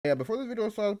Yeah, before this video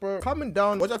starts, bro, comment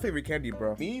down what's your favorite candy,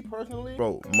 bro. Me personally,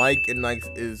 bro, Mike and Ike's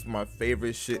is my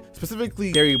favorite shit.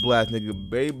 Specifically Berry Blast, nigga.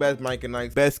 Berry Blast, Mike and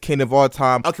Ike's best candy of all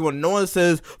time. Okay, when no one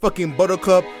says fucking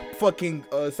Buttercup, fucking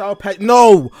Sour Patch,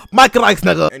 no, Mike and Ike's,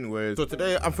 nigga. Anyways, so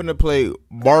today I'm finna play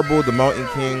Bramble the Mountain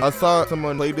King. I saw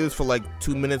someone play this for like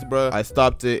 2 minutes, bro. I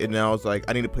stopped it and then I was like,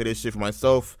 I need to play this shit for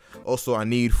myself. Also, I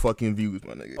need fucking views,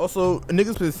 my nigga. Also,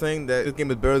 niggas been saying that this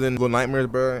game is better than Little Nightmares,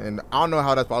 bro, and I don't know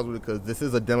how that's possible because this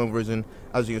is a demo version,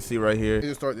 as you can see right here.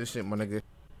 Let's start this shit, my nigga.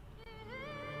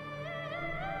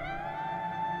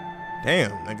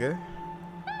 Damn, nigga.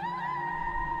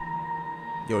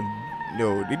 Yo,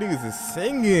 these niggas is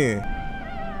singing.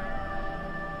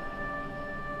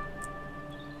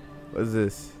 What is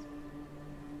this?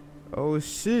 Oh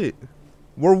shit.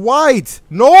 We're white.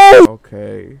 No.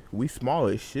 Okay, we small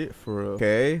as shit for real.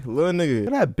 Okay, little nigga.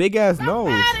 Look at that big ass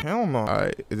nose. Hell no. All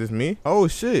right, is this me? Oh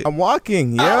shit, I'm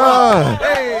walking. Yeah.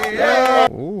 Hey,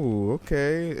 yeah. Ooh,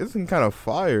 okay. This is kind of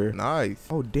fire. Nice.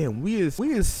 Oh damn, we is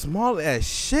small as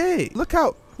shit. Look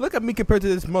at me compared to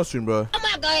this mushroom, bro. Oh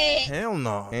my god. Hell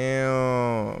no.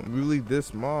 Damn, really this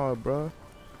small, bro.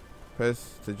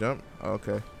 Press to jump.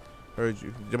 Okay, heard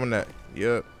you. Jump on that.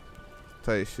 Yep.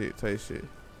 Tight shit.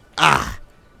 Ah.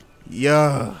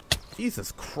 Yeah.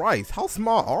 Jesus Christ, how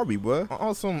small are we, bro?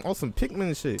 On some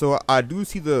Pikmin shit. So I do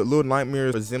see the Little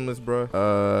Nightmares resemblance, bro.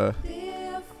 Bro.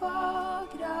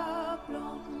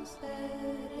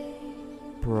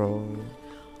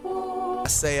 I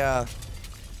say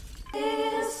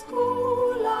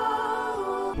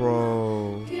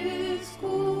bro.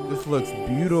 This looks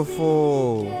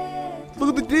beautiful. Look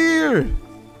at the deer.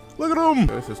 Look at him.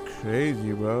 This is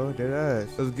crazy, bro. Dead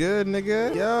ass. That's good,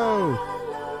 nigga. Yo.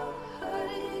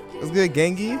 That's good,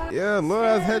 Gengi. Yeah, little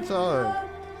ass hedgehog.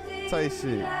 Tight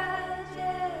shit.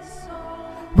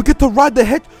 We get to ride the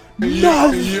hedgehog.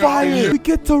 Yes, fire. We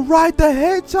get to ride the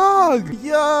hedgehog.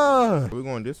 Yeah. Are we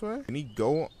going this way? Can he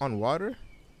go on water?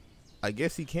 I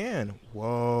guess he can.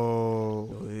 Whoa.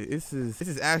 This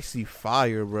is actually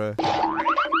fire, bro.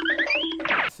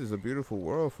 This is a beautiful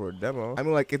world for a demo. I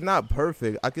mean, like, it's not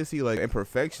perfect. I can see like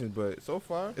imperfections, but so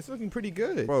far it's looking pretty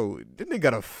good. Bro, this nigga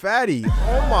got a fatty.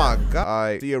 Oh my god. All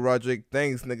right, see ya, Roderick.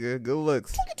 Thanks, nigga. Good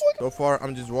looks. So far,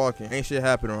 I'm just walking. Ain't shit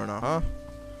happening right now, huh?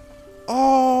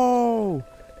 Oh,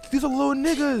 these are little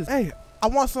niggas. Hey, I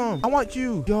want some. I want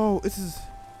you. Yo, this is.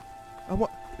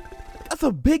 That's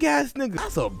a big ass nigga.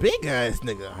 That's a big ass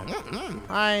nigga.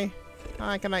 Hi.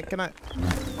 Can I?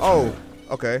 Oh,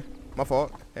 okay. My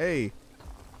fault. Hey.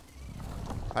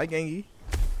 Hi, Gengi.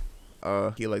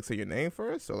 Can you like say your name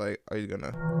first, or like, are you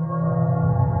gonna?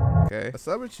 Okay. What's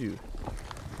up with you?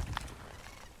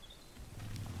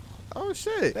 Oh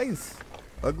shit. Thanks,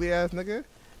 ugly ass nigga.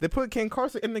 They put King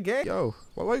Carson in the game. Yo,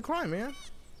 why you crying, man?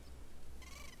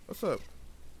 What's up?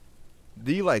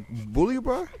 Do you like bully,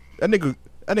 bro? That nigga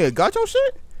got your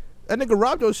shit? That nigga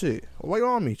robbed your shit. Why you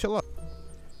on me? Chill out.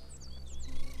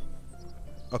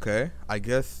 Okay, I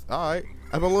guess. All right.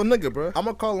 I'm a little nigga, bro. I'm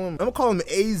gonna call him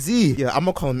AZ. Yeah, I'm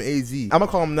gonna call him AZ. I'm gonna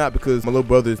call him that because my little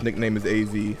brother's nickname is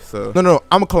AZ. So no,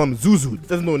 I'm gonna call him Zuzu.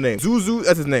 That's no name. Zuzu,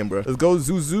 that's his name, bro. Let's go,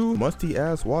 Zuzu. Musty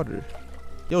ass water.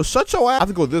 Yo, shut your ass. I have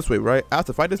to go this way, right? I have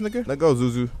to fight this nigga. Let's go,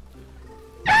 Zuzu.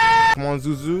 Come on,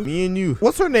 Zuzu. Me and you.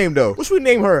 What's her name though? What should we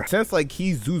name her? Since like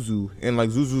he's Zuzu and like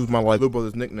Zuzu's my like little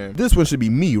brother's nickname. This one should be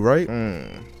me, right?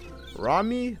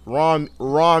 Rami? Little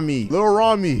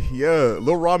Rami. Yeah,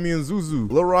 Little Rami and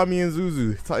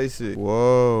Zuzu. Tight shit.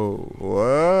 Whoa.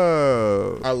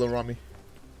 Alright, Little Rami.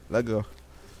 Let go.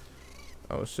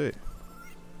 Oh shit.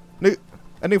 Nigga,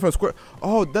 that nigga from Square.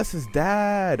 Oh, that's his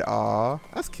dad. Aw,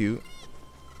 that's cute.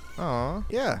 Aw,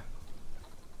 yeah.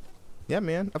 Yeah,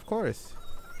 man, of course.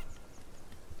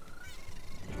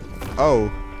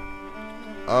 Oh.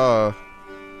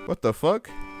 What the fuck?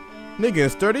 Nigga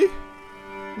is sturdy?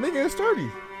 Nigga is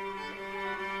sturdy.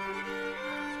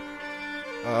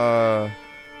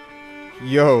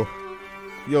 Yo,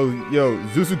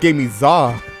 Zuzu gave me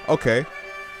za. Okay.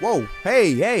 Whoa,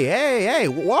 hey,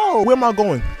 whoa. Where am I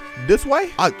going? This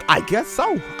way? I guess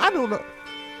so. I don't know.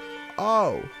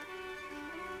 Oh.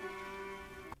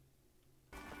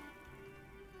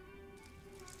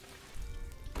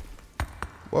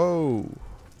 Whoa.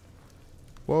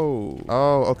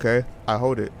 Oh, okay. I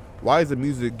hold it. Why is the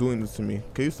music doing this to me?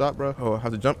 Can you stop, bro? Oh, I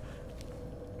have to jump.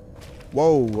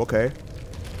 Whoa, okay.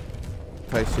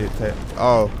 Tight shit, tight.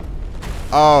 Oh.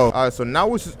 All right, so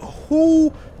now it's just,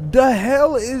 who the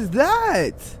hell is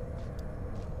that?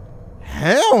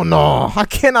 Hell no, I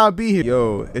cannot be here.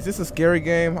 Yo, is this a scary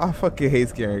game? I fucking hate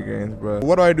scary games, bro.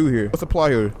 What do I do here? What's the plot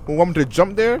here? You want me to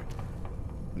jump there?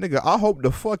 Nigga, I hope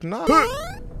the fuck not.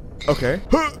 Okay.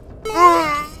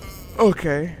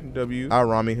 Okay, W.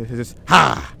 Rami. It's just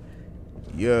ha.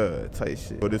 Yeah, tight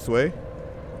shit. Go this way.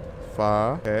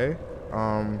 5. Okay.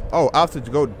 Oh, I have to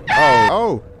go.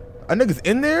 Oh, a nigga's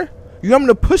in there? You want me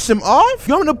to push him off?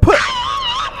 You want me to put?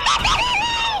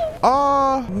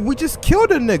 We just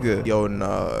killed a nigga. Yo,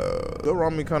 nah. Go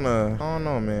around me kinda, I don't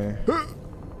know, man.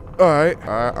 Alright,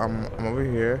 I'm over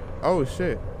here. Oh,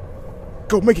 shit.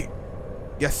 Go, make it.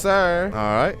 Yes, sir.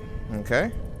 Alright,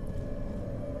 okay.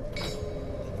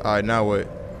 Alright, now what?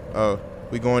 Oh,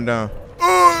 we going down.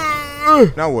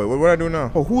 Now what? What do I do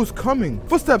now? Oh, who's coming?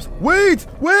 Footsteps. Wait.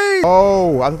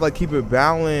 Oh, I have to like keep it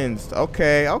balanced.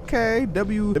 Okay.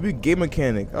 W game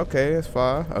mechanic. Okay, that's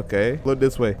fine. Okay, look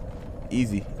this way.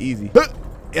 Easy.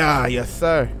 Yeah, yes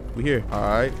sir. We here. All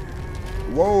right.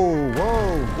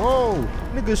 Whoa.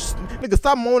 Nigga,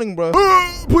 stop moaning, bro.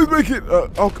 Please make it.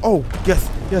 Oh, yes.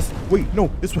 Wait, no,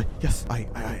 this way. Yes. Aye.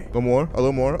 A little more.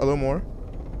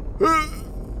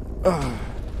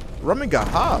 Ramen got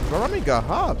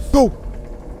hops. Go.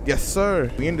 Yes,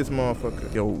 sir. We in this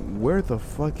motherfucker. Yo, where the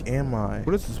fuck am I?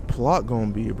 What is this plot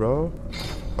gonna be, bro?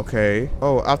 Okay.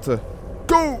 Oh, I have to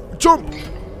go jump.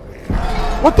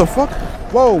 What the fuck?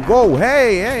 Whoa.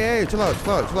 Hey. Chill out.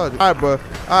 All right,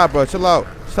 bro. Chill out.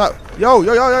 Stop. Yo.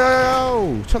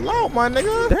 Chill out, my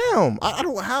nigga. Damn. I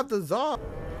don't have the Zod.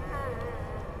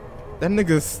 That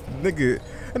nigga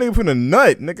finna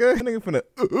nut, nigga. That nigga finna.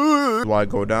 Do I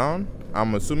go down?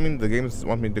 I'm assuming the game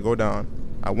wants me to go down.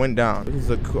 I went down. This is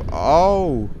a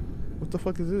what the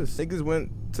fuck is this? Niggas went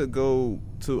to go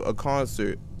to a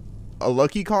concert. A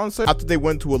Lucky concert? After they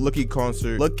went to a Lucky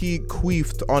concert, Lucky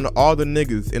queefed on all the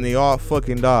niggas and they all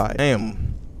fucking died.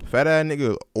 Damn. Fat ass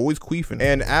nigga always queefing.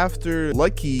 And after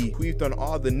Lucky queefed on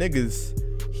all the niggas,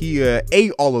 he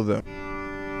ate all of them.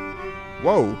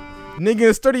 Whoa. Nigga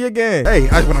is sturdy again. Hey,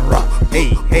 I just wanna rock.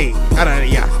 Hey. Hey.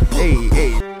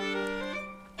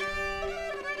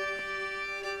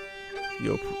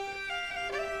 Yo.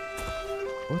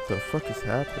 What the fuck is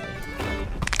happening?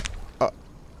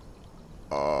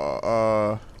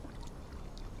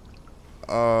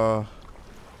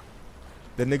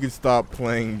 The nigga stopped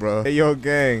playing, bro. Hey, yo,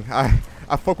 gang. I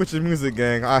fuck with your music,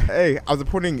 gang. I was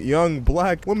supporting young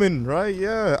black women, right?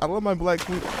 Yeah, I love my black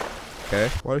queen. Okay.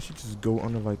 Why did she just go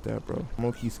under like that, bro? I'm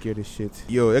low-key scared as shit.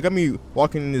 Yo, it got me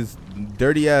walking in this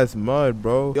dirty ass mud,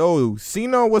 bro. Yo,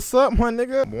 Cino, what's up, my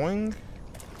nigga? Boing.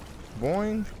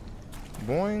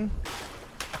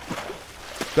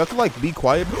 Do I have to like be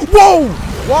quiet? Whoa!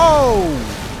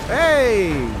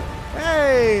 Hey!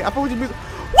 I fuck with your music.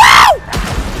 Wow!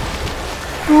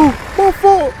 Dude, my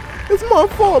fault. It's my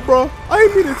fault, bro. I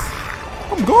ain't mean it.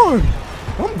 I'm gone.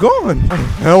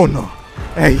 Hell no.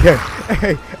 Hey, gang.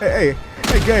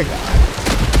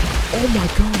 Oh my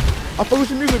god. I fuck with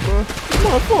your music, bro. It's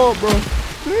my fault, bro.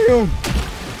 Damn.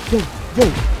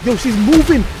 Yo, she's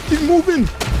moving.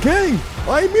 Gang,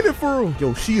 I ain't mean it for real.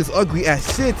 Yo, she is ugly as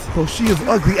shit.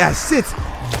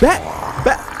 Back,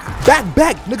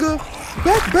 nigga.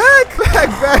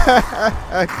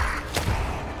 Back.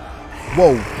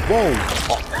 Whoa.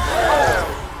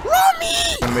 Rami!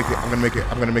 I'm gonna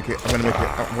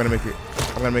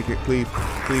make it. Please.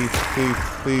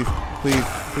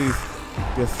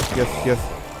 Yes.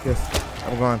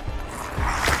 I'm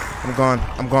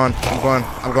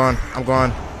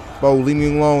gone. Bro, leave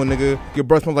me alone, nigga. Your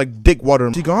breath smells like dick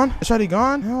water. She gone? Is Shadi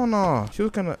gone? Hell no. She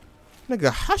was kinda...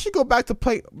 Nigga, how she go back to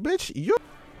play? Bitch, you...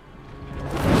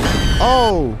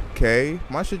 Oh, okay.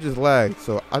 My shit just lagged,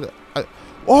 so I...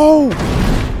 Oh!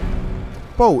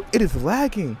 Bro, it is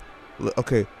lagging.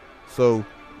 Okay, so...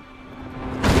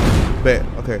 Bet,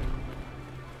 okay.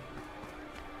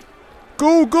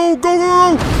 Go!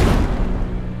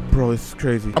 Bro, this is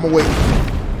crazy. I'ma wait.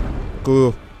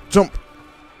 Go. Jump.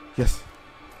 Yes.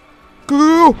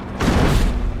 Go!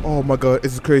 Oh my god,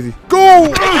 this is crazy.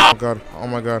 Go! Oh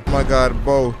my god,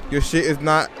 bro. Your shit is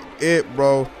not it,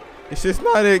 bro. Your shit's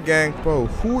not it, gang. Bro,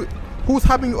 who's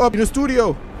hyping you up in the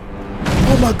studio?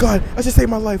 Oh my god, I just saved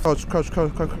my life. Crouch. Oh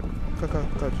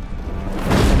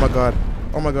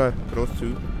my god. Those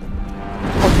two.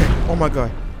 Okay, oh my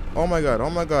god.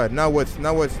 Now what?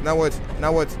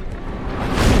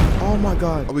 Oh my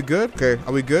god. Are we good? Okay,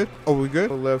 are we good?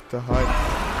 Left to hide.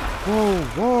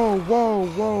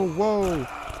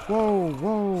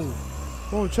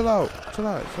 Whoa, chill out,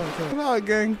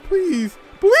 gang, please.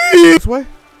 This way?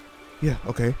 Yeah,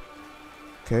 okay.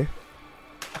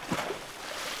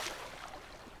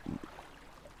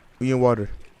 We in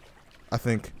water, I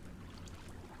think.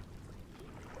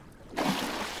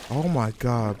 Oh my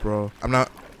god, bro. I'm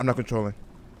not controlling.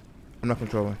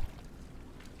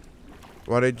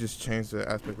 Why they just change the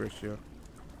aspect ratio?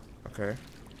 Okay.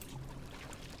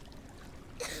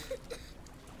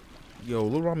 Yo,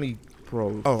 Lil Rami,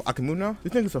 bro. Oh, I can move now?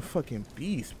 This nigga's a fucking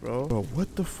beast, bro. Bro,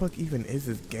 what the fuck even is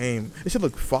this game? It should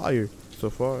look fire so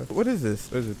far. What is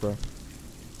this? What is it, bro?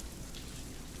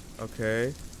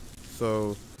 Okay.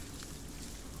 So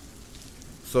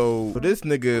this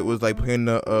nigga was like playing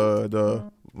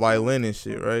the violin and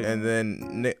shit, right? And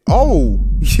then oh,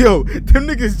 yo, them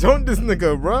niggas jumped this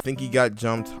nigga, bro. I think he got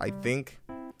jumped. I think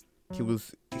he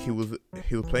was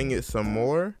playing it some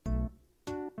more.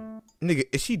 Nigga,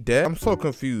 is she dead? I'm so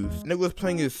confused. Nigga was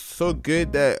playing it so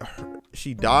good that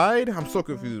she died. I'm so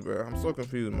confused, bro. I'm so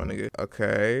confused, my nigga.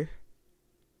 Okay.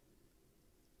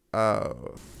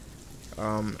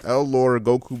 L Lore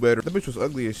Goku better. That bitch was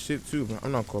ugly as shit too, but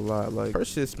I'm not gonna lie. Like, her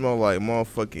shit smell like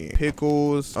motherfucking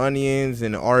pickles, onions,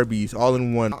 and Arby's all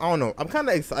in one. I don't know. I'm kind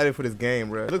of excited for this game,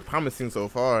 bro. It looks promising so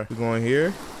far. We going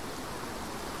here.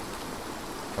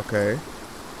 Okay.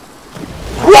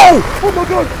 Whoa! Oh my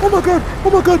god! Oh my god! Oh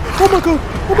my god! Oh my god!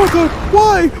 Oh my god!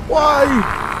 Why? Why?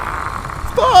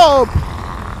 Stop!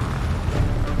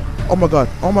 Oh my god!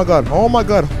 Oh my god! Oh my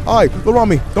god! Alright, Lil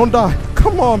Rami, don't die.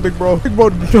 Come on, big bro. Big bro,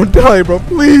 don't die, bro.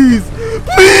 Please.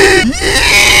 Please.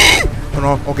 Hold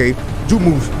on. Okay. Juke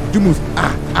moves. Juke moves.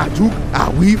 Juke.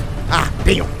 Weave.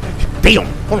 Damn. Damn.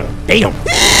 Hold on. Damn.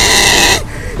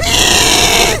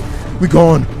 We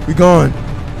gone. We gone.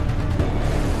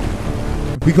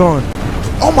 We gone.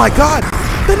 Oh my god.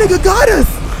 That nigga got us.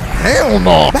 Hell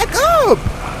no. Back up.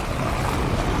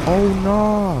 Oh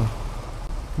no.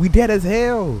 We dead as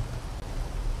hell.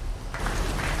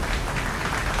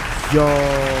 Yo, I'm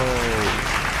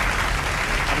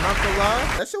not gonna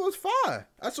lie, that shit was fire.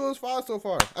 That shit was fire so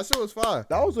far. That shit was fire.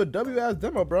 That was a W-ass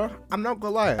demo, bro. I'm not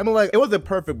gonna lie. I mean, like, it wasn't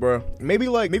perfect, bro. Maybe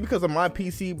because of my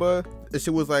PC, bro, the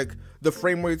shit was like, the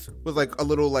frame rates was like a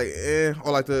little like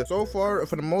or like so far,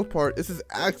 for the most part, this is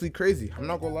actually crazy. I'm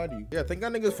not gonna lie to you. Yeah, thank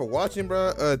y'all niggas for watching,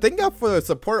 bro. Thank y'all for the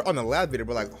support on the last video,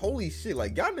 bro. Like, holy shit,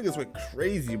 like, y'all niggas went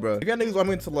crazy, bro. If y'all niggas want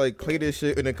me to like play this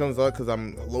shit when it comes out, cause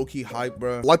I'm low-key hyped,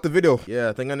 bro, like the video.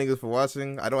 Yeah, thank y'all niggas for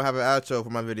watching. I don't have an outro for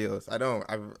my videos. I don't.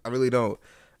 I really don't.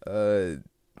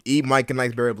 Eat Mike and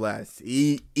Nice Berry Blast.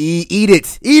 Eat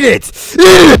it. Eat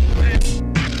it.